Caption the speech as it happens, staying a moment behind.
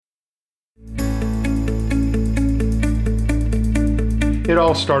It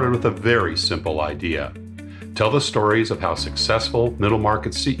all started with a very simple idea. Tell the stories of how successful middle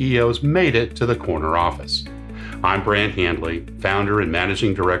market CEOs made it to the corner office. I'm Brant Handley, founder and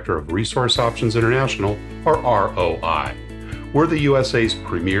managing director of Resource Options International, or ROI. We're the USA's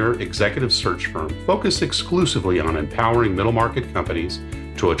premier executive search firm focused exclusively on empowering middle market companies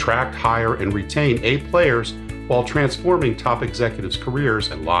to attract, hire, and retain A players while transforming top executives'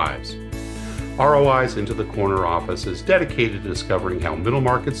 careers and lives. ROI's Into the Corner office is dedicated to discovering how middle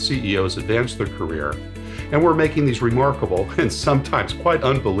market CEOs advance their career, and we're making these remarkable and sometimes quite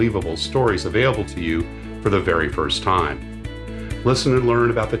unbelievable stories available to you for the very first time. Listen and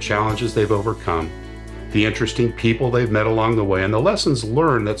learn about the challenges they've overcome, the interesting people they've met along the way, and the lessons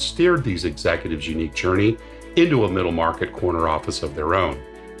learned that steered these executives' unique journey into a middle market corner office of their own.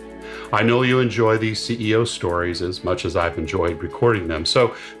 I know you enjoy these CEO stories as much as I've enjoyed recording them.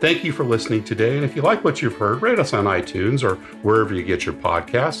 So thank you for listening today. And if you like what you've heard, rate us on iTunes or wherever you get your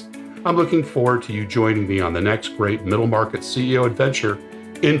podcasts. I'm looking forward to you joining me on the next great middle market CEO adventure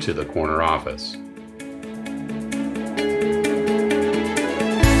into the corner office.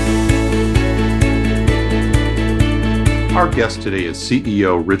 Our guest today is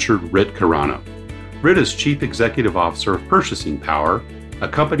CEO Richard "Rit" Carano. Rit is Chief Executive Officer of Purchasing Power, a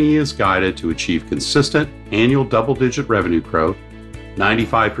company he is guided to achieve consistent annual double-digit revenue growth,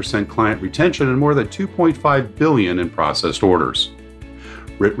 95% client retention, and more than $2.5 billion in processed orders.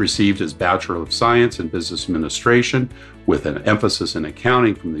 Rit received his Bachelor of Science in Business Administration with an emphasis in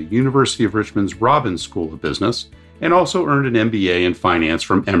accounting from the University of Richmond's Robbins School of Business, and also earned an MBA in Finance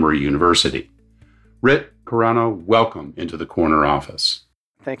from Emory University. Rit Carano, welcome into the corner office.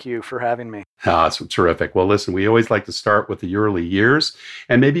 Thank you for having me. It's terrific. Well, listen, we always like to start with the early years,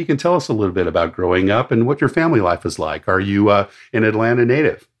 and maybe you can tell us a little bit about growing up and what your family life is like. Are you an Atlanta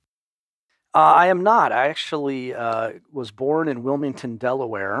native? I am not. I actually was born in Wilmington,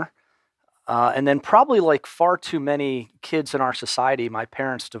 Delaware, and then probably like far too many kids in our society, my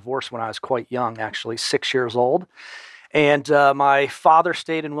parents divorced when I was quite young, actually 6 years old. And my father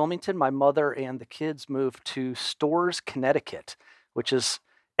stayed in Wilmington. My mother and the kids moved to Storrs, Connecticut, which is Storrs.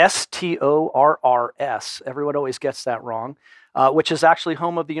 Everyone always gets that wrong, which is actually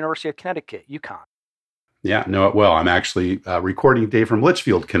home of the University of Connecticut, UConn. Yeah, know it well. I'm actually recording today from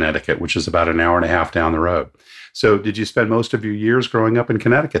Litchfield, Connecticut, which is about an hour and a half down the road. So did you spend most of your years growing up in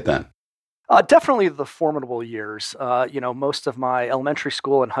Connecticut then? Definitely the formidable years. Most of my elementary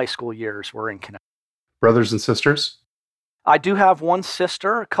school and high school years were in Connecticut. Brothers and sisters? I do have one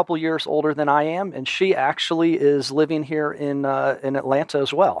sister, a couple years older than I am, and she actually is living here in Atlanta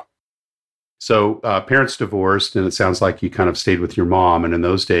as well. So parents divorced, and it sounds like you kind of stayed with your mom. And in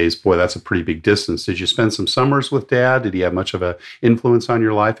those days, boy, that's a pretty big distance. Did you spend some summers with Dad? Did he have much of an influence on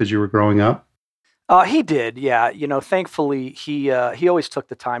your life as you were growing up? He did, yeah. Thankfully, he always took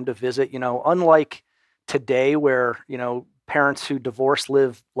the time to visit. Unlike today, where parents who divorce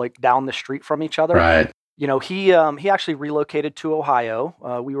live like down the street from each other. Right. He actually relocated to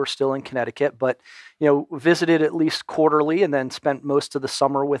Ohio. We were still in Connecticut, but, visited at least quarterly and then spent most of the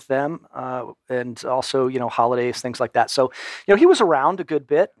summer with them and also, holidays, things like that. So, he was around a good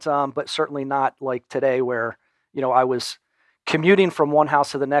bit, but certainly not like today where, I was commuting from one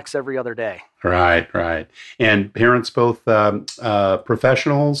house to the next every other day. Right. And parents both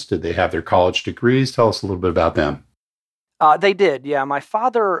professionals? Did they have their college degrees? Tell us a little bit about them. They did, yeah. My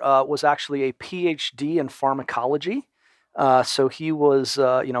father was actually a PhD in pharmacology. So he was,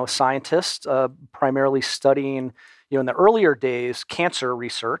 a scientist, primarily studying, in the earlier days, cancer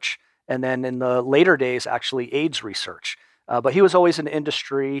research, and then in the later days, actually AIDS research. But he was always in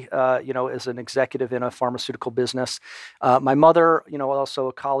industry, as an executive in a pharmaceutical business. My mother, also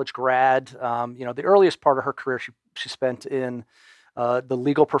a college grad. The earliest part of her career she spent in the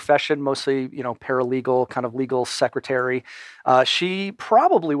legal profession, mostly, paralegal, kind of legal secretary. She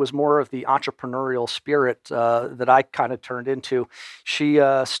probably was more of the entrepreneurial spirit that I kind of turned into. She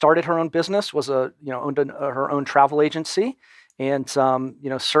started her own business, owned her own travel agency, and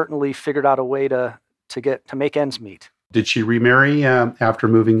certainly figured out a way to make ends meet. Did she remarry after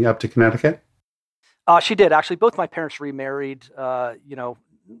moving up to Connecticut? She did actually. Both my parents remarried. I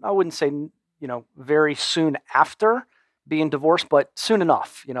wouldn't say very soon after being divorced, but soon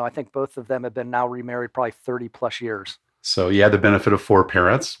enough. I think both of them have been now remarried probably 30 plus years. So you had the benefit of four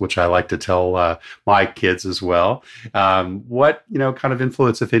parents, which I like to tell my kids as well. What, kind of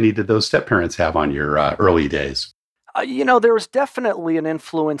influence, if any, did those step parents have on your early days? There was definitely an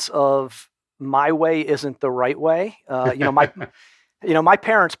influence of my way isn't the right way. My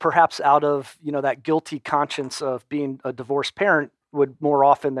parents, perhaps out of, that guilty conscience of being a divorced parent, would more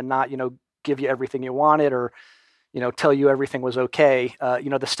often than not, give you everything you wanted or, tell you everything was okay.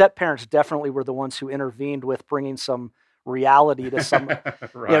 The step parents definitely were the ones who intervened with bringing some reality to some,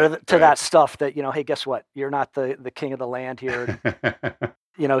 to that stuff that, hey, guess what? You're not the king of the land here.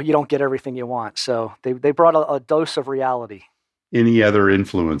 You don't get everything you want. So they brought a dose of reality. Any other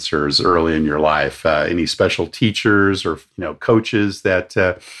influencers early in your life? Any special teachers or coaches that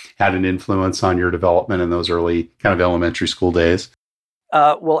had an influence on your development in those early kind of elementary school days?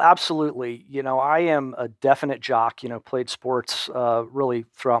 Well, absolutely. I am a definite jock. Played sports really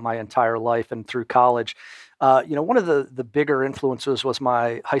throughout my entire life and through college. One of the bigger influences was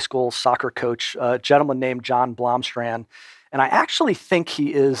my high school soccer coach, a gentleman named John Blomstrand. And I actually think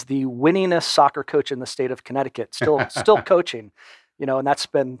he is the winningest soccer coach in the state of Connecticut, still coaching, and that's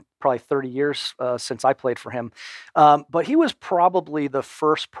been probably 30 years since I played for him. But he was probably the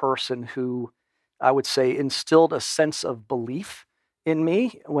first person who I would say instilled a sense of belief in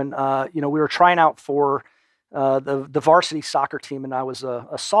me when, we were trying out for the varsity soccer team, and I was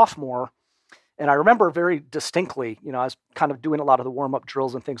a sophomore. And I remember very distinctly, I was kind of doing a lot of the warm-up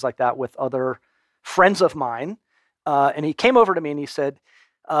drills and things like that with other friends of mine. And he came over to me and he said,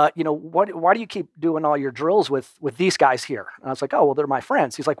 why do you keep doing all your drills with these guys here? And I was like, oh, well, they're my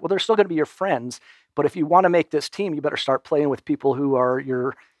friends. He's like, well, they're still going to be your friends. But if you want to make this team, you better start playing with people who are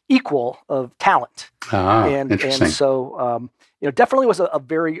your equal of talent. Interesting. And so, definitely was a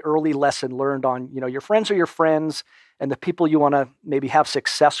very early lesson learned on, your friends are your friends, and the people you want to maybe have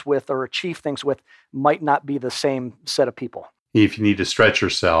success with or achieve things with might not be the same set of people. If you need to stretch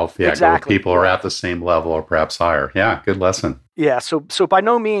yourself, exactly. Go with people who are at the same level or perhaps higher. Yeah, good lesson. Yeah, so by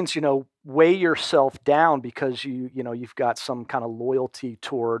no means, weigh yourself down because you've got some kind of loyalty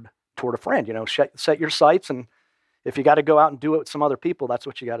toward a friend. Set your sights, and if you got to go out and do it with some other people, that's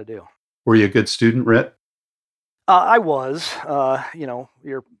what you got to do. Were you a good student, Rit? I was,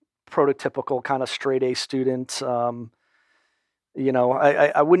 your prototypical kind of straight A student. I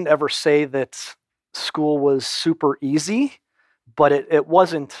wouldn't ever say that school was super easy, but it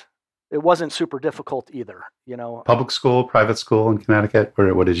wasn't super difficult either. Public school, private school in Connecticut.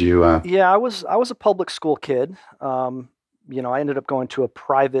 What did you? Yeah, I was a public school kid. I ended up going to a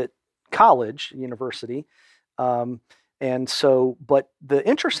private college, university. And so, but the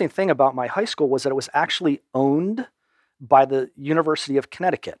interesting thing about my high school was that it was actually owned by the University of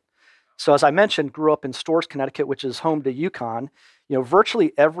Connecticut. So as I mentioned, grew up in Storrs, Connecticut, which is home to UConn.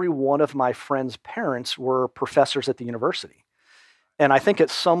 Virtually every one of my friends' parents were professors at the university. And I think at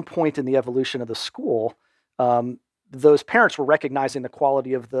some point in the evolution of the school, those parents were recognizing the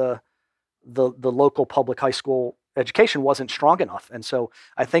quality of the local public high school education wasn't strong enough. And so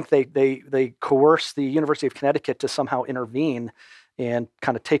I think they coerced the University of Connecticut to somehow intervene and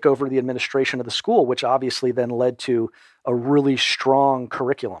kind of take over the administration of the school, which obviously then led to a really strong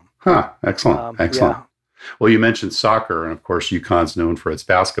curriculum. Excellent. Yeah. Well, you mentioned soccer, and of course, UConn's known for its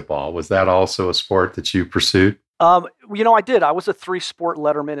basketball. Was that also a sport that you pursued? I did. I was a 3-sport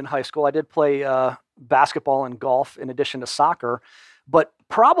letterman in high school. I did play basketball and golf in addition to soccer. But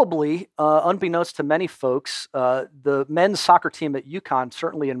probably, unbeknownst to many folks, the men's soccer team at UConn,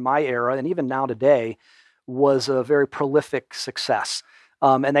 certainly in my era, and even now today, was a very prolific success.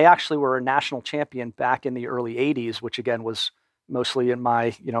 And they actually were a national champion back in the early 80s, which again was mostly in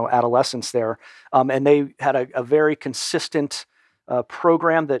my adolescence there. And they had a very consistent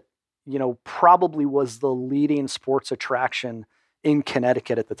program that probably was the leading sports attraction in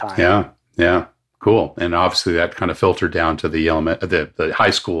Connecticut at the time. Yeah. Cool. And obviously that kind of filtered down to the high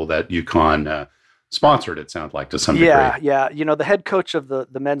school that UConn sponsored, it sounds like, to some degree. Yeah. The head coach of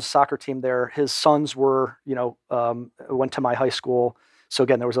the men's soccer team there, his sons were, went to my high school. So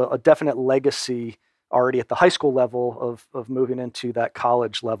again, there was a definite legacy already at the high school level of moving into that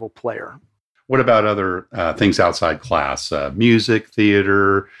college level player. What about other things outside class? Music,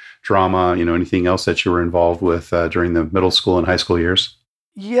 theater, drama, anything else that you were involved with during the middle school and high school years?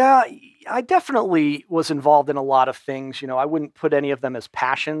 Yeah, I definitely was involved in a lot of things. I wouldn't put any of them as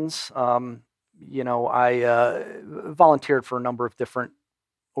passions. I volunteered for a number of different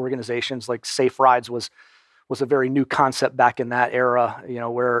organizations. Like Safe Rides was a very new concept back in that era.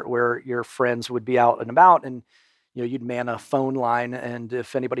 Where your friends would be out and about, and you'd man a phone line, and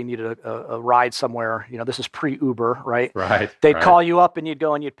if anybody needed a ride somewhere, this is pre-Uber, right? Right. They'd call you up, and you'd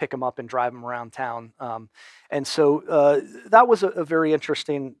go and you'd pick them up and drive them around town. And so that was a very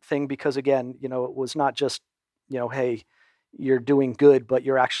interesting thing because, again, it was not just, hey, you're doing good, but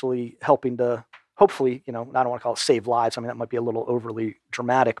you're actually helping to hopefully, I don't want to call it save lives. I mean, that might be a little overly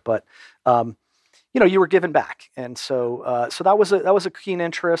dramatic, but you were giving back. And so that was a keen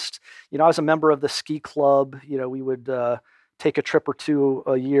interest. I was a member of the ski club. We would take a trip or two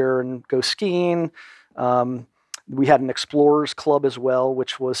a year and go skiing. We had an explorers club as well,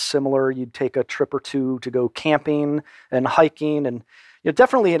 which was similar. You'd take a trip or two to go camping and hiking, and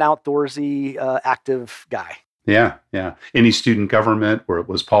definitely an outdoorsy, active guy. Yeah, yeah. Any student government, or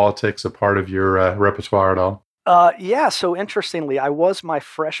was politics a part of your repertoire at all? Yeah, so interestingly, I was my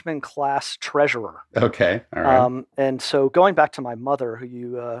freshman class treasurer. Okay, all right. And so going back to my mother, who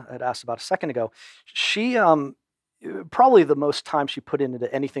you had asked about a second ago, she probably the most time she put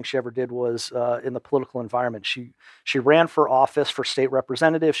into anything she ever did was in the political environment. She ran for office for state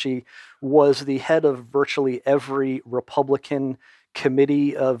representative. She was the head of virtually every Republican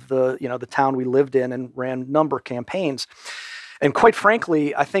committee of the town we lived in, and ran a number of campaigns. And quite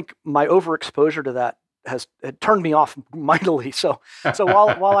frankly, I think my overexposure to that had turned me off mightily. So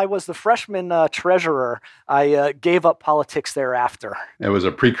while I was the freshman treasurer, I gave up politics thereafter. It was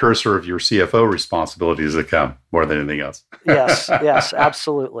a precursor of your CFO responsibilities that come more than anything else. Yes,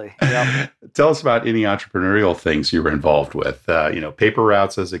 absolutely. Yep. Tell us about any entrepreneurial things you were involved with. Paper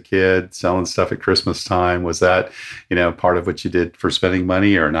routes as a kid, selling stuff at Christmas time. Was that, part of what you did for spending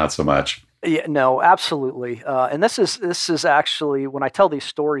money, or not so much? Yeah, no, absolutely. And this is actually, when I tell these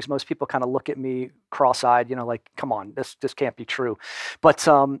stories, most people kind of look at me cross-eyed, like, come on, this can't be true. But,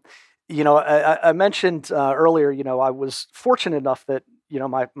 I mentioned earlier, I was fortunate enough that,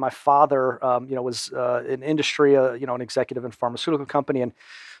 my father, was in industry, an executive in a pharmaceutical company. And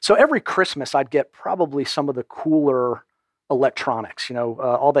so every Christmas I'd get probably some of the cooler electronics,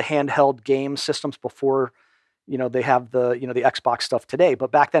 all the handheld game systems before they have the Xbox stuff today,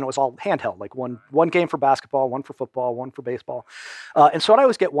 but back then it was all handheld, like one game for basketball, one for football, one for baseball. And so I'd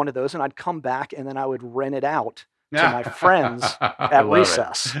always get one of those, and I'd come back and then I would rent it out to my friends at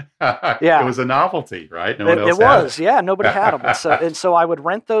recess. Yeah. It was a novelty, right? No one else it was. Yeah. Nobody had them. And so I would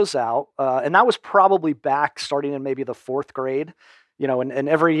rent those out. And that was probably back starting in maybe the fourth grade. And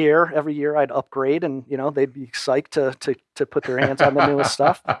every year I'd upgrade, and they'd be psyched to put their hands on the newest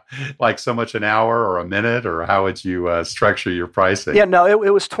stuff. Like so much an hour or a minute, or how would you structure your pricing? Yeah, no,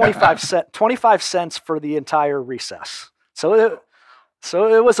 it was 25 cents for the entire recess. So it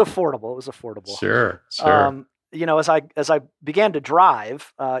was affordable. It was affordable. Sure. As I began to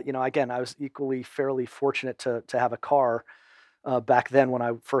drive, again, I was equally fairly fortunate to have a car back then when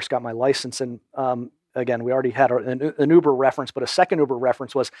I first got my license, and again, we already had an Uber reference, but a second Uber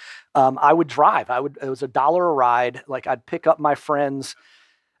reference was I would drive. It was $1 a ride. Like, I'd pick up my friends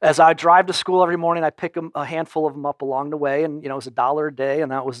as I drive to school every morning. I'd pick a handful of them up along the way, and it was $1 a day, and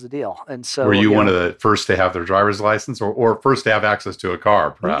that was the deal. And so, were you one of the first to have their driver's license, or first to have access to a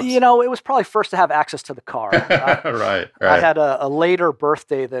car, perhaps? It was probably first to have access to the car. Right. I had a later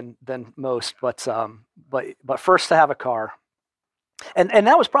birthday than most, but first to have a car, and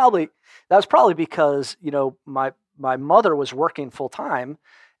that was probably because my mother was working full time,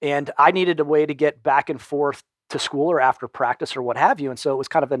 and I needed a way to get back and forth to school or after practice or what have you. And so it was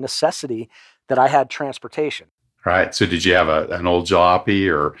kind of a necessity that I had transportation. Right. So did you have an old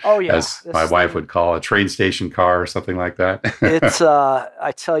jalopy, or as my wife would call, a train station car or something like that? It's,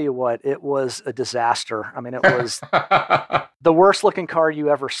 I tell you what, it was a disaster. I mean, it was the worst looking car you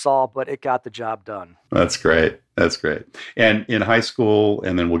ever saw, but it got the job done. That's great. And in high school,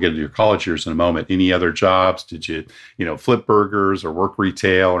 and then we'll get into your college years in a moment, any other jobs? Did you, flip burgers or work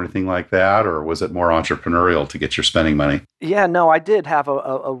retail or anything like that? Or was it more entrepreneurial to get your spending money? Yeah, no, I did have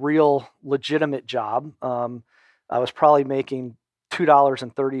a real legitimate job. I was probably making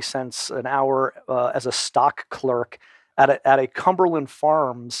 $2.30 an hour as a stock clerk at a Cumberland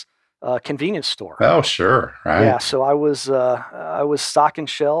Farms convenience store. Oh, sure, right. Yeah, so I was stocking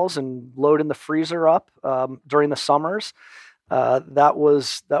shelves and loading the freezer up during the summers. That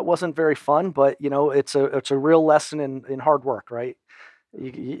wasn't very fun, but it's a real lesson in hard work, right?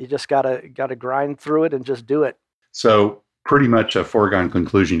 You just gotta grind through it and just do it. So, pretty much a foregone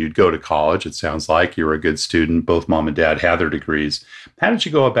conclusion you'd go to college. It sounds like you were a good student. Both mom and dad had their degrees. How did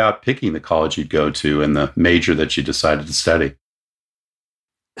you go about picking the college you'd go to and the major that you decided to study?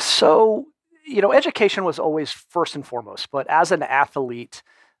 So, education was always first and foremost, but as an athlete,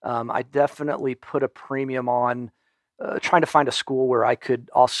 I definitely put a premium on trying to find a school where I could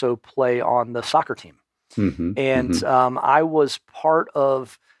also play on the soccer team. Mm-hmm, and I was part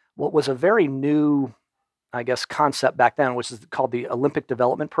of what was a very new, I guess, concept back then, which is called the Olympic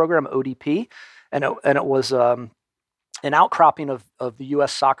Development Program, ODP. And it was an outcropping of the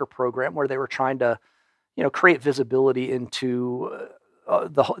U.S. soccer program, where they were trying to, create visibility into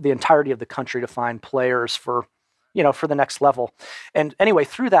the entirety of the country to find players for the next level. And anyway,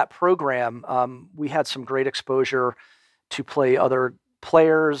 through that program, we had some great exposure to play other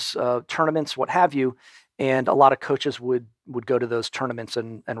players, tournaments, what have you. and a lot of coaches would go to those tournaments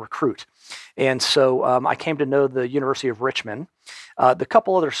and recruit. And so I came to know the University of Richmond. The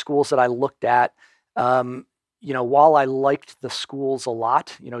couple other schools that I looked at, while I liked the schools a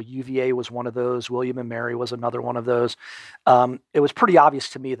lot, UVA was one of those, William and Mary was another one of those. It was pretty obvious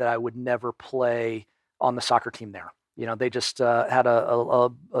to me that I would never play on the soccer team there. They just had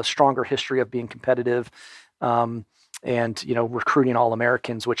a stronger history of being competitive, and recruiting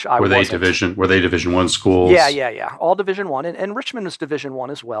All-Americans, which I wasn't. Were they Division I schools? Yeah. All Division I, and Richmond was Division I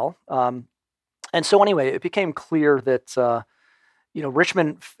as well. And so anyway, it became clear that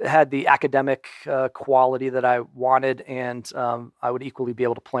Richmond had the academic quality that I wanted, and I would equally be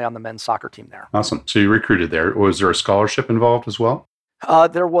able to play on the men's soccer team there. Awesome. So you recruited there. Was there a scholarship involved as well?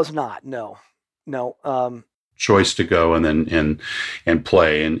 There was not. No. Choice to go and then and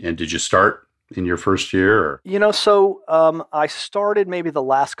play. And did you start in your first year? Or? So I started maybe the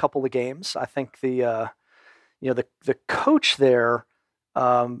last couple of games. I think the coach there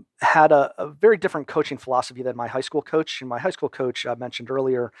had a very different coaching philosophy than my high school coach. And my high school coach I mentioned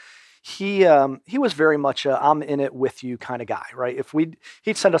earlier, he was very much a I'm in it with you kind of guy, right? If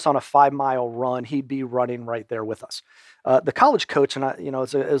he'd send us on a 5-mile run, he'd be running right there with us. The college coach, and it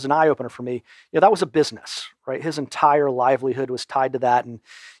was an eye opener for me. That was a business, right? His entire livelihood was tied to that, and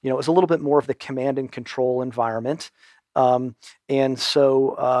it was a little bit more of the command and control environment. And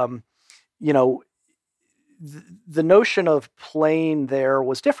so the notion of playing there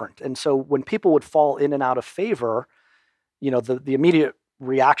was different. And so when people would fall in and out of favor, the immediate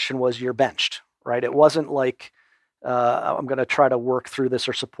reaction was you're benched, right? It wasn't like, I'm going to try to work through this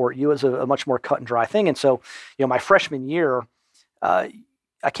or support you. As a much more cut and dry thing. And so, my freshman year, I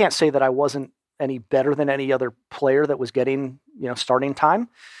can't say that I wasn't any better than any other player that was getting, starting time.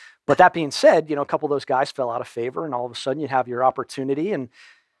 But that being said, a couple of those guys fell out of favor, and all of a sudden you have your opportunity. And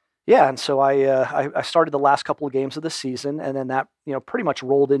so I started the last couple of games of the season, and then that, pretty much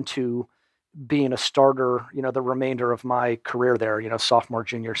rolled into being a starter, the remainder of my career there, sophomore,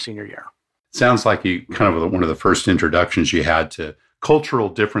 junior, senior year. Sounds like you kind of one of the first introductions you had to cultural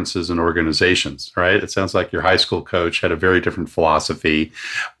differences in organizations, right? It sounds like your high school coach had a very different philosophy,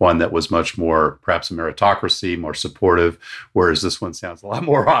 one that was much more perhaps a meritocracy, more supportive, whereas this one sounds a lot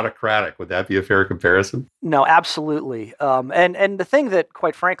more autocratic. Would that be a fair comparison? No, absolutely. And the thing that,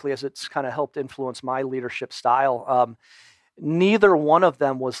 quite frankly, is it's kind of helped influence my leadership style, neither one of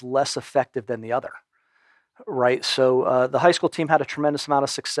them was less effective than the other, right? So the high school team had a tremendous amount of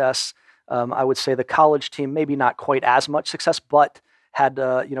success. I would say the college team, maybe not quite as much success, but had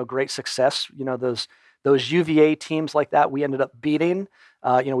great success. Those UVA teams like that, we ended up beating.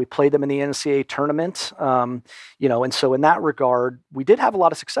 We played them in the NCAA tournament. And so in that regard, we did have a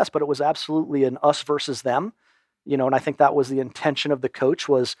lot of success, but it was absolutely an us versus them. And I think that was the intention of the coach,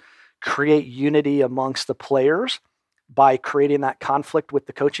 was create unity amongst the players by creating that conflict with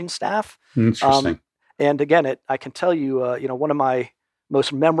the coaching staff. Interesting. And again, I can tell you, one of my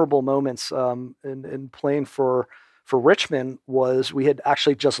most memorable moments in playing for Richmond was we had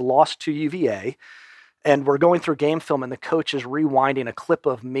actually just lost to UVA, and we're going through game film, and the coach is rewinding a clip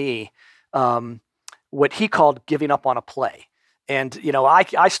of me, what he called giving up on a play. And,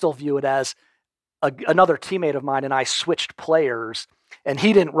 I still view it as another teammate of mine and I switched players, and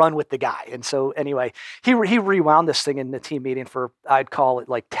he didn't run with the guy. And so anyway, he rewound this thing in the team meeting for, I'd call it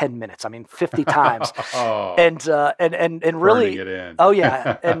like 10 minutes. 50 times. And really, it in. Oh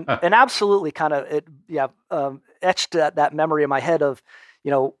yeah. And absolutely kind of etched that memory in my head of,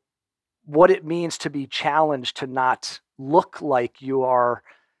 what it means to be challenged, to not look like you are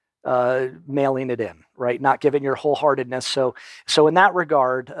mailing it in, right? Not giving your wholeheartedness. So in that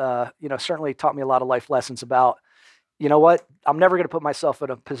regard, certainly taught me a lot of life lessons about, what? I'm never going to put myself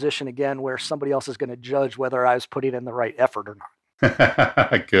in a position again where somebody else is going to judge whether I was putting in the right effort or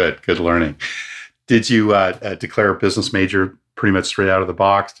not. Good learning. Did you declare a business major pretty much straight out of the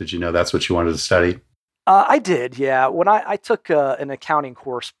box? Did you know that's what you wanted to study? I did, yeah. When I took an accounting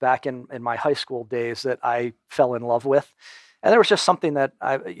course back in my high school days that I fell in love with, and there was just something that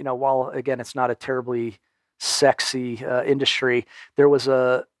while again it's not a terribly sexy industry, there was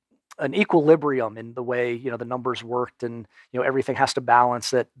an equilibrium in the way the numbers worked, and everything has to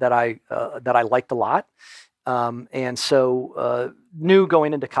balance that I liked a lot, and so knew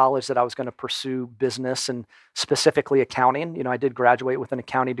going into college that I was going to pursue business and specifically accounting. I did graduate with an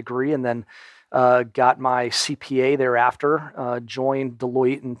accounting degree, and then got my CPA thereafter. Joined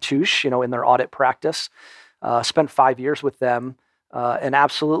Deloitte and Touche, in their audit practice. Spent 5 years with them, and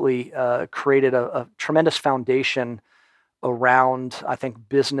absolutely created a tremendous foundation around, I think,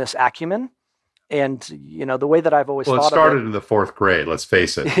 business acumen And the way that I've always Well, it thought started of it, in the fourth grade, let's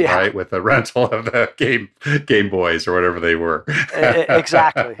face it, yeah, right? With the rental of the Game Boys or whatever they were.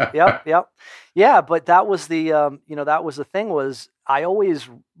 exactly. Yep. Yeah, but that was that was the thing, was I always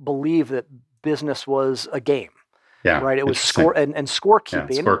believed that business was a game, Yeah, right? It was interesting. and Yeah,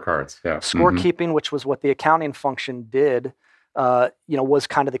 scorekeeping, scorecards. Yeah. Hmm. which was what the accounting function did. Was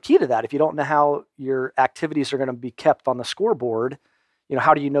kind of the key to that. If you don't know how your activities are going to be kept on the scoreboard,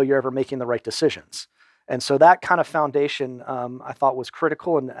 how do you know you're ever making the right decisions? And so that kind of foundation, I thought, was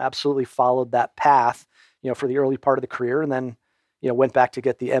critical, and absolutely followed that path, for the early part of the career, and then, went back to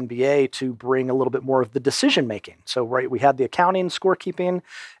get the MBA to bring a little bit more of the decision making. So, right, we had the accounting, scorekeeping,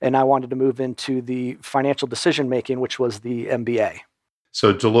 and I wanted to move into the financial decision making, which was the MBA.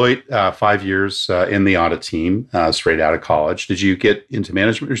 So Deloitte, 5 years in the audit team, straight out of college. Did you get into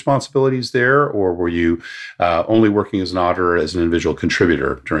management responsibilities there, or were you only working as an auditor as an individual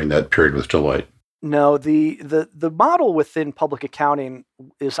contributor during that period with Deloitte? No, the model within public accounting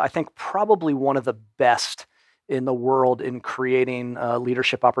is, I think, probably one of the best in the world in creating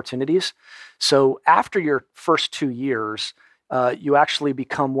leadership opportunities. So after your first 2 years, you actually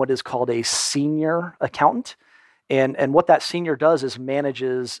become what is called a senior accountant. And what that senior does is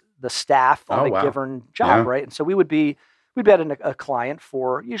manages the staff on Oh, a wow. given job, Yeah. right? And so we'd be at a client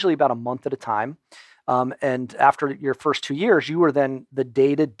for usually about a month at a time. And after your first 2 years, you were then the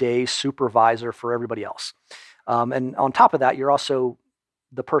day-to-day supervisor for everybody else. And on top of that, you're also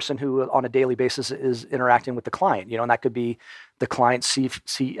the person who on a daily basis is interacting with the client, and that could be the client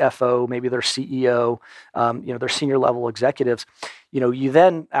CFO, maybe their CEO, their senior level executives. You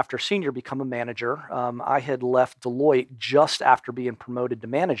then, after senior, become a manager. I had left Deloitte just after being promoted to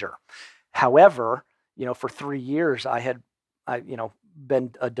manager. However, for 3 years, I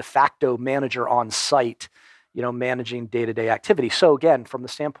been a de facto manager on site, managing day-to-day activity. So again, from the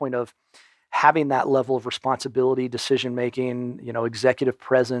standpoint of having that level of responsibility, decision making, executive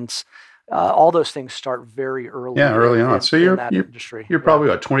presence, all those things start very early. Yeah, early on. So in that industry. you're probably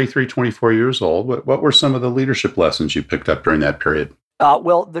about 23, 24 years old. What were some of the leadership lessons you picked up during that period?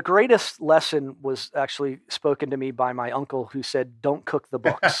 Well, the greatest lesson was actually spoken to me by my uncle, who said, "Don't cook the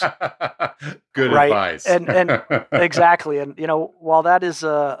books." Good Right. advice. And exactly. And, while that is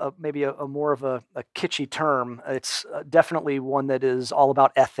maybe a more of a kitschy term, it's definitely one that is all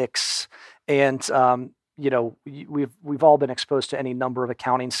about ethics. And, we've all been exposed to any number of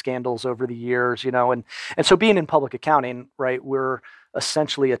accounting scandals over the years, and so being in public accounting, right, we're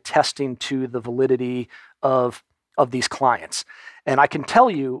essentially attesting to the validity of these clients. And I can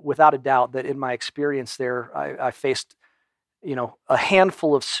tell you without a doubt that in my experience there, I faced, a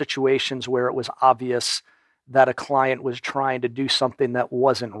handful of situations where it was obvious that a client was trying to do something that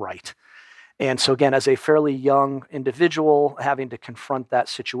wasn't right. And so again, as a fairly young individual, having to confront that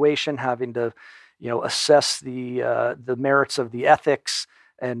situation, having to, assess the merits of the ethics,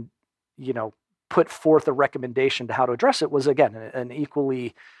 and, put forth a recommendation to how to address it, was again an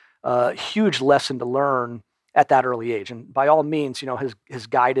equally huge lesson to learn at that early age. And by all means, has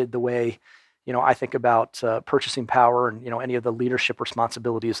guided the way, I think about purchasing power and, any of the leadership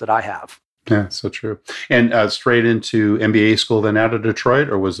responsibilities that I have. Yeah, so true. And straight into MBA school then out of Detroit,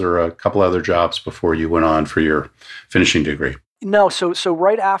 or was there a couple other jobs before you went on for your finishing degree? No, so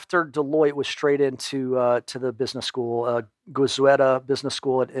right after Deloitte was straight into to the business school, Goizueta Business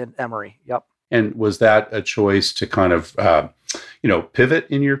School at Emory. Yep. And was that a choice to kind of, pivot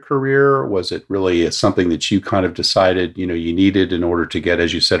in your career? Was it really something that you kind of decided, you needed in order to get,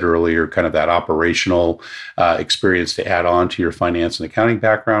 as you said earlier, kind of that operational experience to add on to your finance and accounting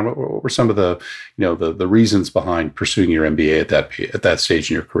background? What were some of the, the reasons behind pursuing your MBA at that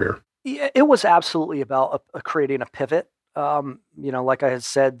stage in your career? Yeah, it was absolutely about creating a pivot. Like I had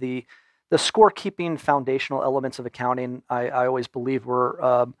said, the scorekeeping foundational elements of accounting, I always believe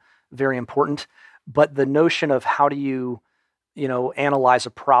were very important. But the notion of how do you, analyze a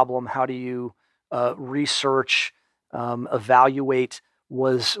problem, how do you research, evaluate,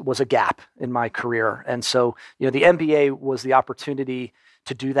 was a gap in my career. And so, the MBA was the opportunity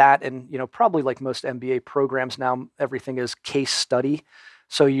to do that. And, probably like most MBA programs now, everything is case study.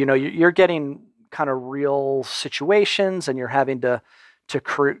 So, you're getting kind of real situations, and you're having to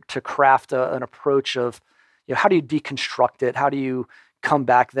craft an approach of, how do you deconstruct it? How do you come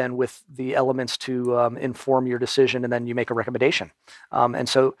back then with the elements to inform your decision, and then you make a recommendation. And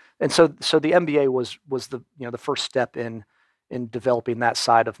so the MBA was the first step in developing that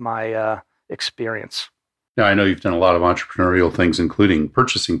side of my experience. Now, I know you've done a lot of entrepreneurial things, including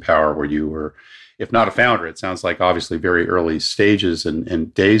Purchasing Power, where you were, if not a founder, it sounds like obviously very early stages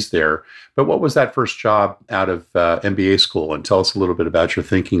and days there. But what was that first job out of MBA school? And tell us a little bit about your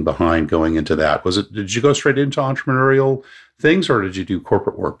thinking behind going into that. Did you go straight into entrepreneurial things, or did you do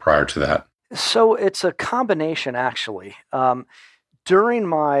corporate work prior to that? So it's a combination, actually. During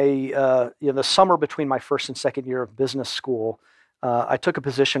my, the summer between my first and second year of business school, I took a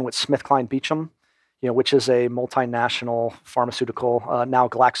position with SmithKline Beecham, which is a multinational pharmaceutical, now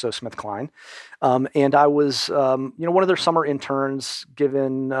GlaxoSmithKline. And I was, one of their summer interns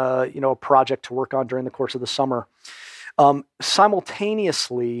given, a project to work on during the course of the summer.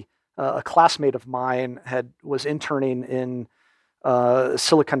 Simultaneously, a classmate of mine was interning in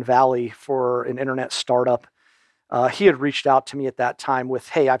Silicon Valley for an internet startup. He had reached out to me at that time with,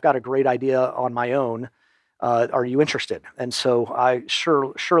 "Hey, I've got a great idea on my own. Are you interested?" And so I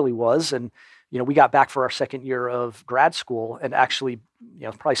surely was. And we got back for our second year of grad school and actually,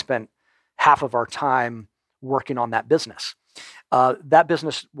 probably spent half of our time working on that business. That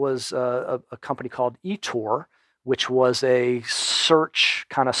business was a company called eTour, which was a search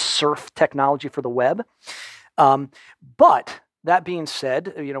kind of surf technology for the web. But that being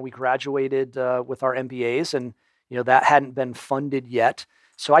said, we graduated with our MBAs, and that hadn't been funded yet.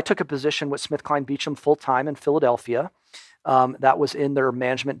 So I took a position with SmithKline Beecham full time in Philadelphia. That was in their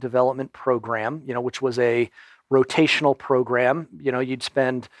management development program, which was a rotational program. You'd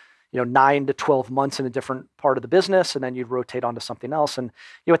spend 9 to 12 months in a different part of the business, and then you'd rotate onto something else. And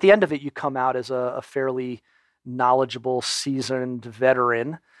at the end of it, you come out as a fairly knowledgeable, seasoned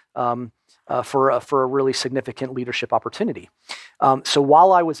veteran for a really significant leadership opportunity. So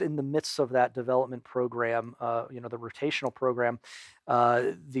while I was in the midst of that development program, the rotational program,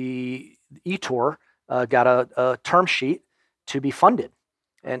 the eTour got a term sheet to be funded.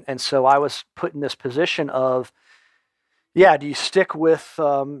 And so I was put in this position of, do you stick with,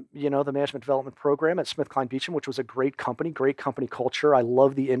 the management development program at SmithKline Beecham, which was a great company culture. I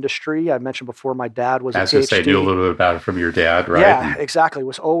love the industry. I mentioned before, my dad was a PhD. As I knew a little bit about it from your dad, right? Yeah, exactly.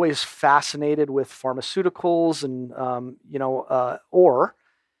 Was always fascinated with pharmaceuticals and,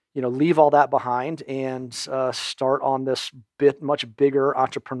 leave all that behind and start on this much bigger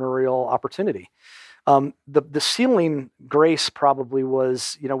entrepreneurial opportunity. The ceiling grace probably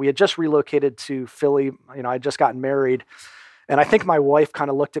was, we had just relocated to Philly. I had just gotten married, and I think my wife kind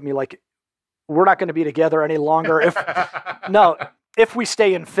of looked at me like, "We're not going to be together any longer if we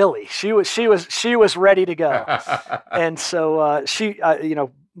stay in Philly." She was ready to go, and so she,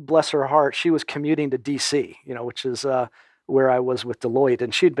 bless her heart, she was commuting to DC, which is where I was with Deloitte,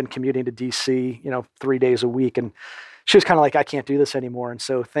 and she'd been commuting to DC, 3 days a week, and she was kind of like, "I can't do this anymore." And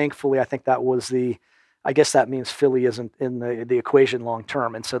so thankfully, I think that was I guess that means Philly isn't in the equation long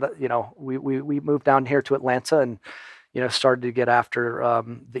term. And so that, we moved down here to Atlanta and, started to get after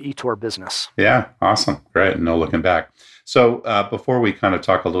the eTour business. Yeah. Awesome. Great. No looking back. So before we kind of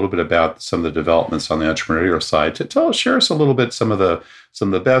talk a little bit about some of the developments on the entrepreneurial side, share us a little bit some of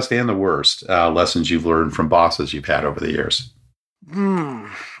the best and the worst lessons you've learned from bosses you've had over the years.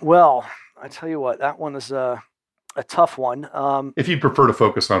 Well, I tell you what, that one is a tough one. If you prefer to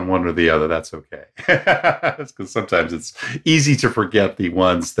focus on one or the other, that's okay. Because sometimes it's easy to forget the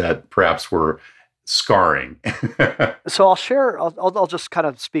ones that perhaps were scarring. So I'll share. I'll just kind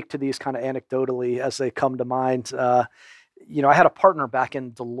of speak to these kind of anecdotally as they come to mind. I had a partner back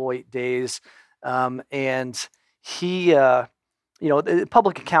in Deloitte days, and he,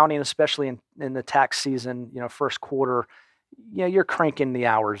 public accounting, especially in the tax season, first quarter. You're cranking the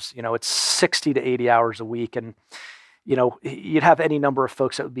hours, it's 60 to 80 hours a week. And, you'd have any number of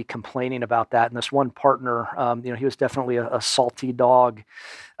folks that would be complaining about that. And this one partner, he was definitely a salty dog.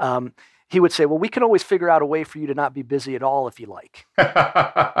 He would say, "Well, we can always figure out a way for you to not be busy at all if you like."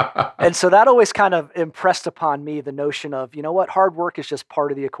 And so that always kind of impressed upon me the notion of, hard work is just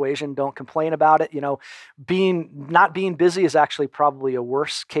part of the equation. Don't complain about it. Not being busy is actually probably a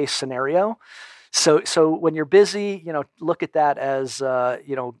worst case scenario. So when you're busy, look at that as, a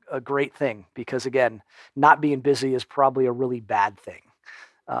great thing, because again, not being busy is probably a really bad thing.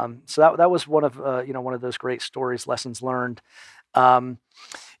 So that was one of those great stories, lessons learned.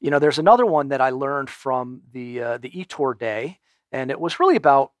 There's another one that I learned from the eTour day, and it was really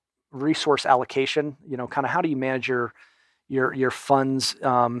about resource allocation, kind of how do you manage your funds,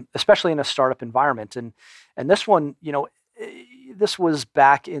 especially in a startup environment. And this one, this was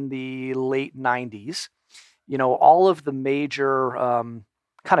back in the late 90s. All of the major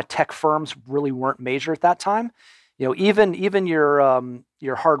kind of tech firms really weren't major at that time. Even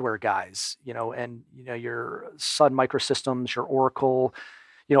your hardware guys, and your Sun Microsystems, your Oracle,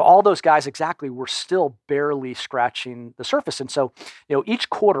 all those guys exactly were still barely scratching the surface. And so, each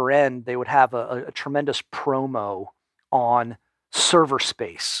quarter end, they would have a tremendous promo on server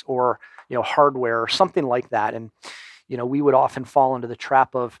space or, hardware or something like that. And, we would often fall into the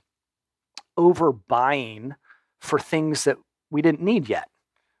trap of overbuying for things that we didn't need yet.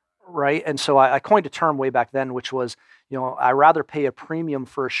 Right. And so I coined a term way back then, which was, I rather pay a premium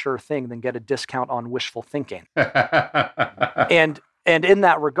for a sure thing than get a discount on wishful thinking. And in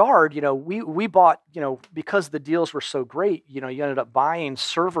that regard, we bought, because the deals were so great, you ended up buying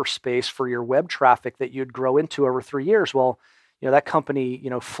server space for your web traffic that you'd grow into over 3 years. Well, that company,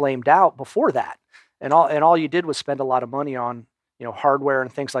 flamed out before that. And all you did was spend a lot of money on, hardware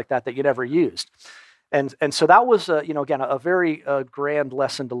and things like that you never used. And so that was, again, a very grand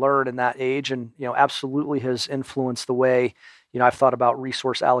lesson to learn in that age, and absolutely has influenced the way I've thought about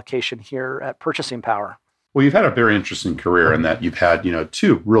resource allocation here at Purchasing Power. Well, you've had a very interesting career in that you've had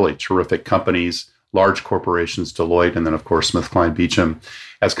two really terrific companies, large corporations, Deloitte, and then of course SmithKline Beecham,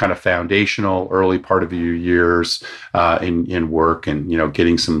 as kind of foundational early part of your years in work, and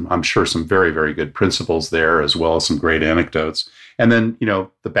getting some, I'm sure, some very, very good principles there, as well as some great anecdotes. And then,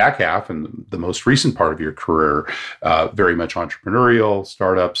 the back half and the most recent part of your career, very much entrepreneurial,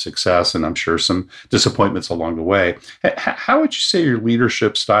 startup success, and I'm sure some disappointments along the way. How would you say your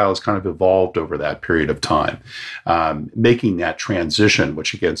leadership style has kind of evolved over that period of time, making that transition,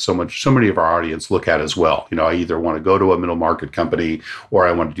 which again, so many of our audience look at as well. I either want to go to a middle market company or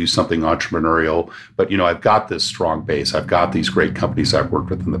I want to do something entrepreneurial, but I've got this strong base. I've got these great companies I've worked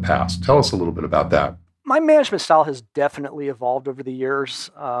with in the past. Tell us a little bit about that. My management style has definitely evolved over the years.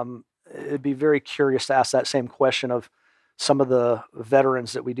 It'd be very curious to ask that same question of some of the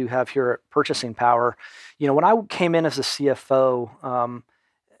veterans that we do have here at Purchasing Power. When I came in as a CFO,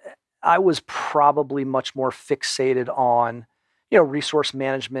 I was probably much more fixated on, resource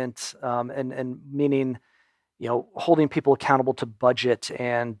management, and meaning, holding people accountable to budget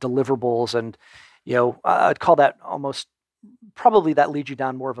and deliverables. And, I'd call that almost probably that leads you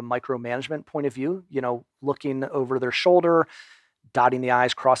down more of a micromanagement point of view, looking over their shoulder, dotting the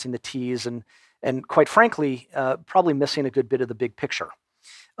I's, crossing the T's, and quite frankly, probably missing a good bit of the big picture.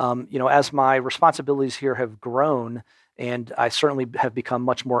 As my responsibilities here have grown, and I certainly have become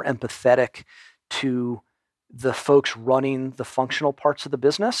much more empathetic to the folks running the functional parts of the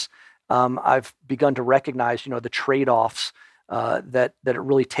business, I've begun to recognize, the trade-offs that it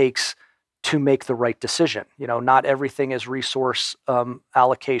really takes to make the right decision. Not everything is resource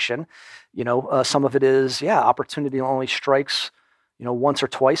allocation. Some of it is, opportunity only strikes, once or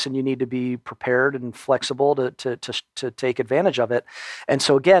twice, and you need to be prepared and flexible to take advantage of it. And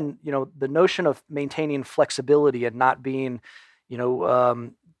so again, the notion of maintaining flexibility and not being,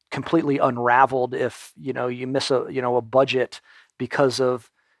 completely unraveled if you miss a budget because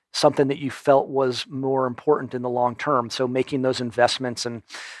of something that you felt was more important in the long term. So making those investments. And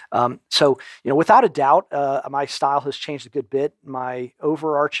without a doubt, my style has changed a good bit. My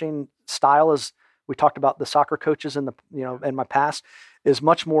overarching style, as we talked about the soccer coaches in my past, is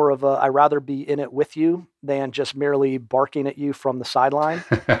much more of I rather be in it with you than just merely barking at you from the sideline.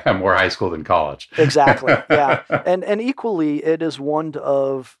 More high school than college. Exactly. Yeah. And equally, it is one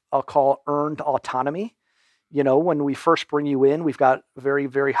of, I'll call, earned autonomy. When we first bring you in, we've got very,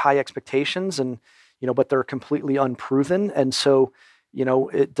 very high expectations, and but they're completely unproven. And so,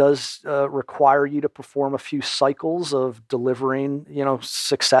 it does require you to perform a few cycles of delivering,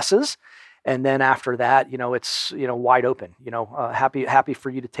 successes. And then after that, it's, wide open, happy for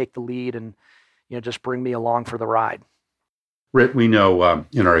you to take the lead and, just bring me along for the ride. Rit, we know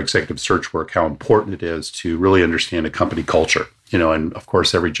in our executive search work how important it is to really understand a company culture. And of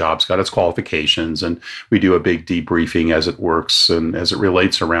course, every job's got its qualifications, and we do a big debriefing as it works and as it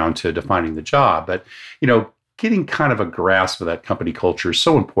relates around to defining the job. But, getting kind of a grasp of that company culture is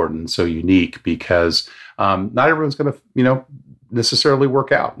so important and so unique because not everyone's going to, necessarily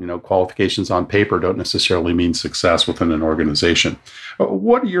work out. Qualifications on paper don't necessarily mean success within an organization.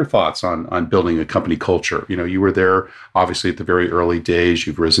 What are your thoughts on building a company culture? You were there obviously at the very early days.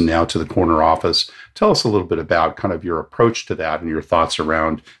 You've risen now to the corner office. Tell us a little bit about kind of your approach to that and your thoughts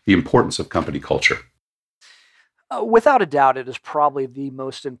around the importance of company culture. Without a doubt, it is probably the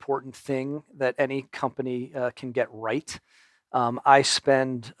most important thing that any company can get right. I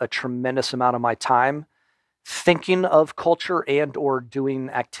spend a tremendous amount of my time thinking of culture and or doing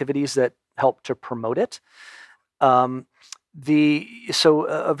activities that help to promote it. So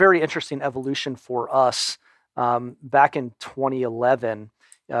a very interesting evolution for us. Back in 2011,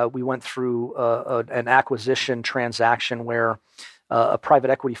 we went through an acquisition transaction where a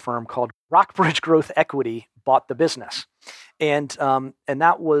private equity firm called Rockbridge Growth Equity bought the business. And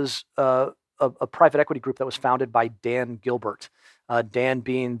that was a private equity group that was founded by Dan Gilbert. Dan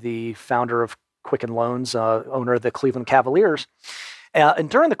being the founder of Quicken Loans, owner of the Cleveland Cavaliers. And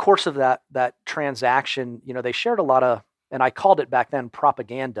during the course of that transaction, they shared a lot of, and I called it back then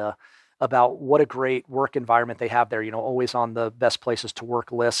propaganda, about what a great work environment they have there, always on the best places to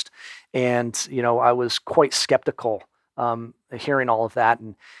work list. And, I was quite skeptical hearing all of that.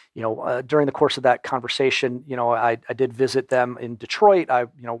 And, during the course of that conversation, I did visit them in Detroit. I,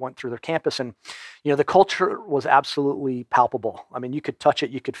 went through their campus, and, the culture was absolutely palpable. I mean, you could touch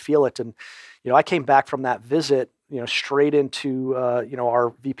it, you could feel it. And, I came back from that visit, straight into,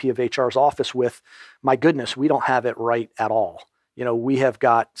 our VP of HR's office with, my goodness, we don't have it right at all. We have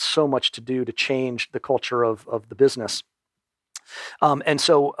got so much to do to change the culture of the business. And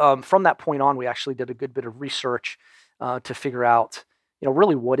so from that point on, we actually did a good bit of research to figure out,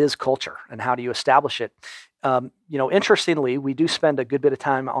 really what is culture and how do you establish it. Interestingly, we do spend a good bit of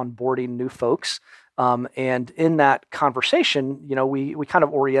time onboarding new folks. And in that conversation, we kind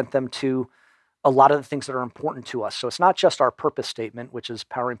of orient them to a lot of the things that are important to us. So it's not just our purpose statement, which is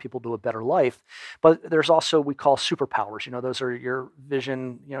powering people to a better life, but there's also, we call superpowers. Those are your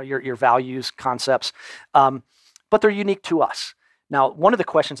vision, your values, concepts, but they're unique to us. Now, one of the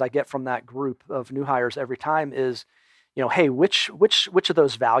questions I get from that group of new hires every time is, hey, which of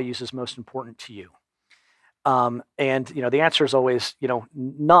those values is most important to you? And the answer is always,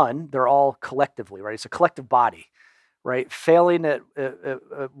 none. They're all collectively, right? It's a collective body. Right, failing at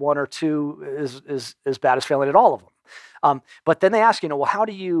one or two is as bad as failing at all of them. But then they ask, well, how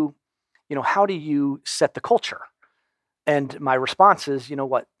do you set the culture? And my response is,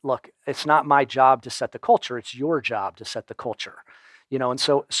 what? Look, it's not my job to set the culture; it's your job to set the culture. And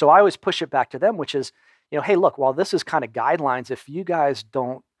so I always push it back to them, which is, hey, look, while this is kind of guidelines, if you guys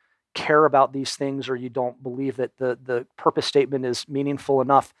don't care about these things, or you don't believe that the purpose statement is meaningful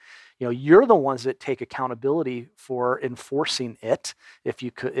enough, you're the ones that take accountability for enforcing it. If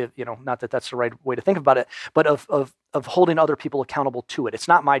you could, not that that's the right way to think about it, but of holding other people accountable to it. It's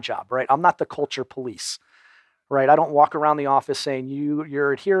not my job, right? I'm not the culture police, right? I don't walk around the office saying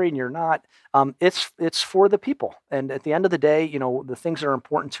you're adhering, you're not. It's for the people. And at the end of the day, the things that are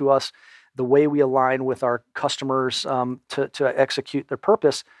important to us, the way we align with our customers to execute their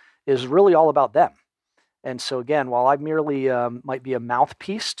purpose, is really all about them. And so again, while I merely might be a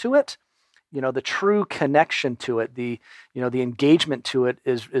mouthpiece to it, the true connection to it, the engagement to it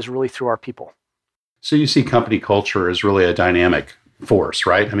is really through our people. So you see company culture as really a dynamic force,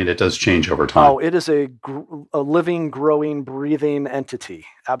 right? I mean, it does change over time. Oh, it is a living, growing, breathing entity.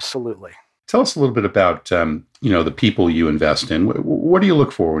 Absolutely. Tell us a little bit about, the people you invest in. What do you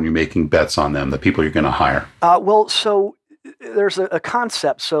look for when you're making bets on them, the people you're going to hire? So there's a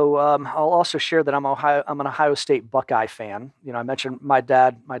concept. So I'll also share that I'm an Ohio State Buckeye fan. I mentioned my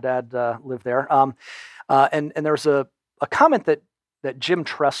dad lived there. And there's a comment that Jim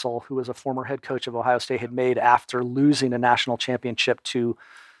Tressel, who was a former head coach of Ohio State, had made after losing a national championship to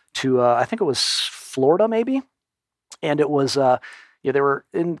I think it was Florida, maybe. And it was they were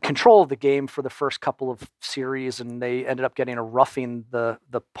in control of the game for the first couple of series, and they ended up getting a roughing the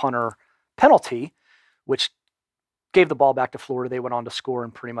punter penalty, which gave the ball back to Florida. They went on to score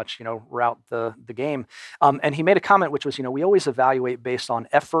and pretty much, rout the game. And he made a comment, which was, we always evaluate based on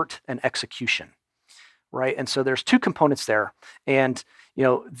effort and execution, right? And so there's two components there. And,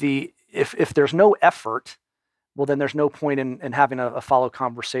 if there's no effort, well, then there's no point in having a follow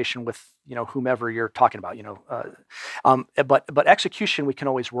conversation with, whomever you're talking about, but execution we can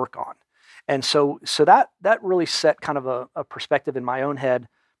always work on. And so that really set kind of a perspective in my own head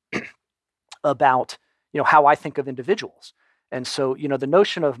about, how I think of individuals. And so, the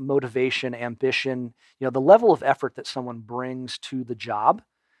notion of motivation, ambition, the level of effort that someone brings to the job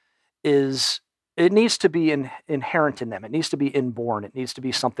it needs to be inherent in them. It needs to be inborn. It needs to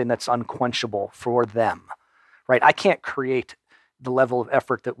be something that's unquenchable for them, right? I can't create the level of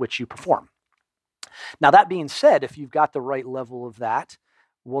effort that which you perform. Now, that being said, if you've got the right level of that,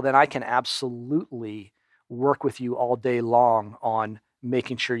 well, then I can absolutely work with you all day long on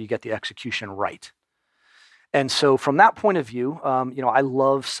making sure you get the execution right. And so from that point of view, I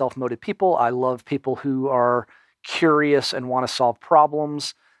love self-motivated people. I love people who are curious and want to solve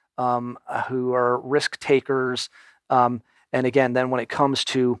problems, who are risk takers. And again, then when it comes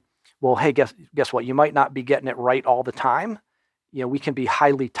to, well, hey, guess what? You might not be getting it right all the time. We can be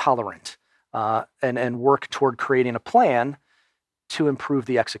highly tolerant and work toward creating a plan to improve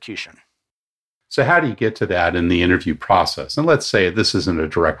the execution. So how do you get to that in the interview process? And let's say this isn't a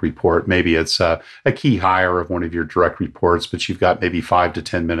direct report. Maybe it's a key hire of one of your direct reports, but you've got maybe 5 to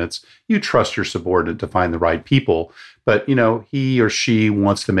 10 minutes. You trust your subordinate to find the right people, but he or she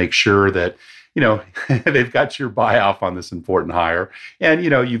wants to make sure that they've got your buy-off on this important hire. And,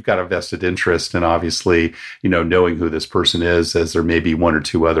 you've got a vested interest in obviously, knowing who this person is, as there may be one or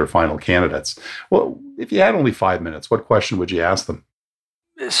two other final candidates. Well, if you had only 5 minutes, what question would you ask them?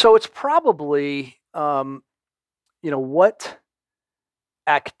 So it's probably, what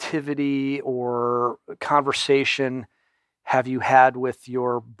activity or conversation have you had with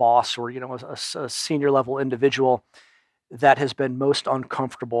your boss or, a senior level individual that has been most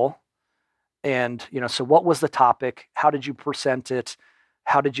uncomfortable? And, so what was the topic? How did you present it?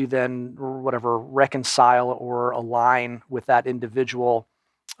 How did you then, reconcile or align with that individual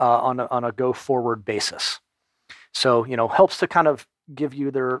on a go forward basis? So, helps to kind of give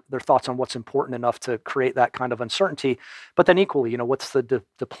you their thoughts on what's important enough to create that kind of uncertainty. But then equally, what's the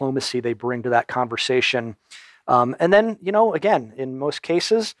diplomacy they bring to that conversation? And then, again, in most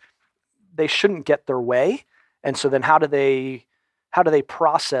cases, they shouldn't get their way. And so then how do they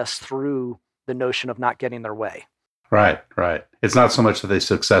process through the notion of not getting their way? Right. It's not so much that they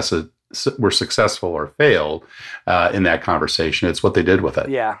were successful or failed in that conversation. It's what they did with it.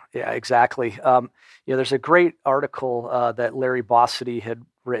 Yeah, exactly. There's a great article that Larry Bossidy had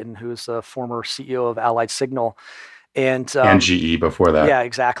written, who's the former CEO of Allied Signal. And GE before that. Yeah,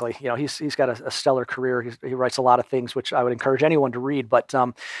 exactly. He's got a stellar career. He writes a lot of things, which I would encourage anyone to read. But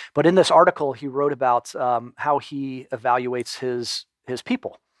in this article, he wrote about how he evaluates his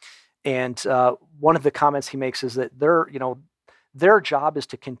people. And one of the comments he makes is that their job is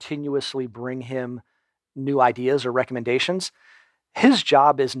to continuously bring him new ideas or recommendations. His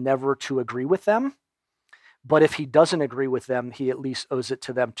job is never to agree with them. But if he doesn't agree with them, he at least owes it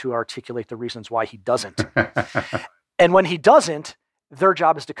to them to articulate the reasons why he doesn't. And when he doesn't, their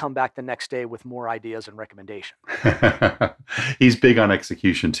job is to come back the next day with more ideas and recommendations. He's big on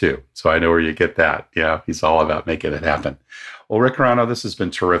execution too. So I know where you get that. Yeah, he's all about making it happen. Well, Rick Carano, this has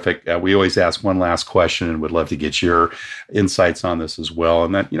been terrific. We always ask one last question and would love to get your insights on this as well.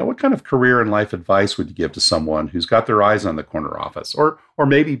 And that, what kind of career and life advice would you give to someone who's got their eyes on the corner office or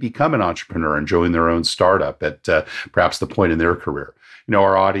maybe become an entrepreneur and join their own startup at perhaps the point in their career?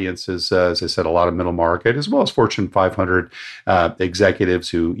 Our audience is, as I said, a lot of middle market as well as Fortune 500 executives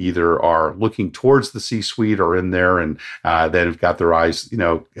who either are looking towards the C-suite or in there and then have got their eyes,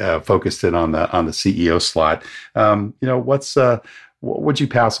 focused in on the CEO slot. What would you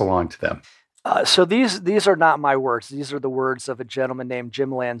pass along to them? So these are not my words. These are the words of a gentleman named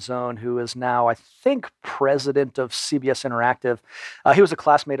Jim Lanzone, who is now, I think, president of CBS Interactive. He was a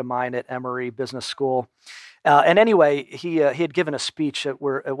classmate of mine at Emory Business School. And anyway, he had given a speech at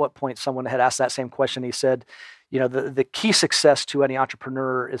what point someone had asked that same question. He said, the key success to any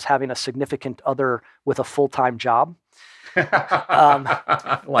entrepreneur is having a significant other with a full-time job.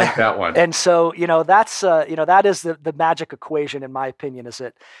 Like that one. And so, that's, that is the magic equation, in my opinion, is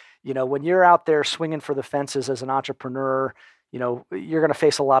that, when you're out there swinging for the fences as an entrepreneur, you're going to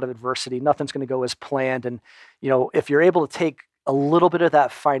face a lot of adversity. Nothing's going to go as planned. And, if you're able to take a little bit of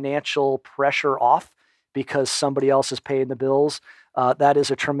that financial pressure off because somebody else is paying the bills, that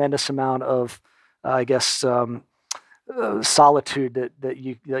is a tremendous amount of, solitude that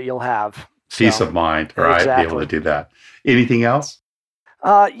you'll have. Peace of mind, right? Exactly. Be able to do that. Anything else?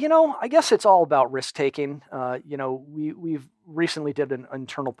 I guess it's all about risk taking. We've recently did an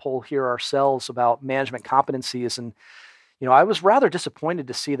internal poll here ourselves about management competencies, and I was rather disappointed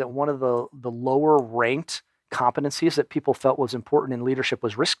to see that one of the lower ranked competencies that people felt was important in leadership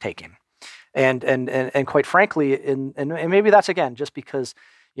was risk taking, and quite frankly, and maybe that's again just because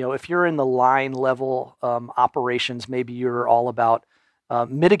if you're in the line level operations, maybe you're all about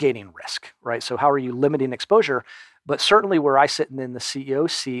mitigating risk, right? So how are you limiting exposure? But certainly where I sit in the CEO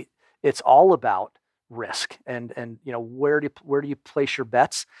seat, it's all about risk and where do you place your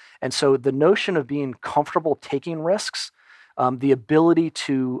bets? And so the notion of being comfortable taking risks, the ability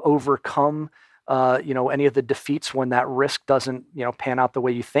to overcome any of the defeats when that risk doesn't pan out the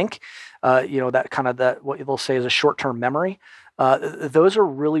way you think, that kind of that what they'll say is a short-term memory. Those are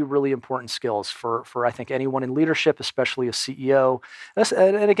really, really important skills for I think anyone in leadership, especially a CEO.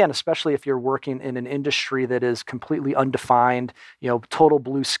 And again, especially if you're working in an industry that is completely undefined, total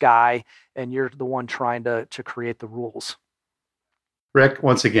blue sky, and you're the one trying to create the rules. Rick,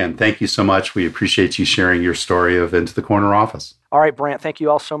 once again, thank you so much. We appreciate you sharing your story of Into the Corner Office. All right, Brant, thank you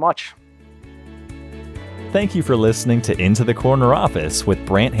all so much. Thank you for listening to Into the Corner Office with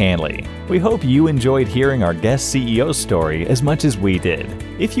Brant Hanley. We hope you enjoyed hearing our guest CEO story as much as we did.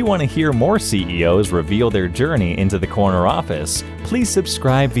 If you want to hear more CEOs reveal their journey into the corner office, please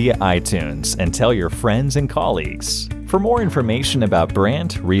subscribe via iTunes and tell your friends and colleagues. For more information about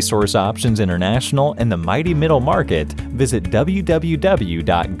Brant, Resource Options International, and the mighty middle market, visit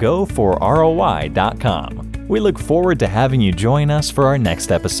www.goforroi.com. We look forward to having you join us for our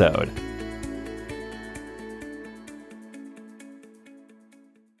next episode.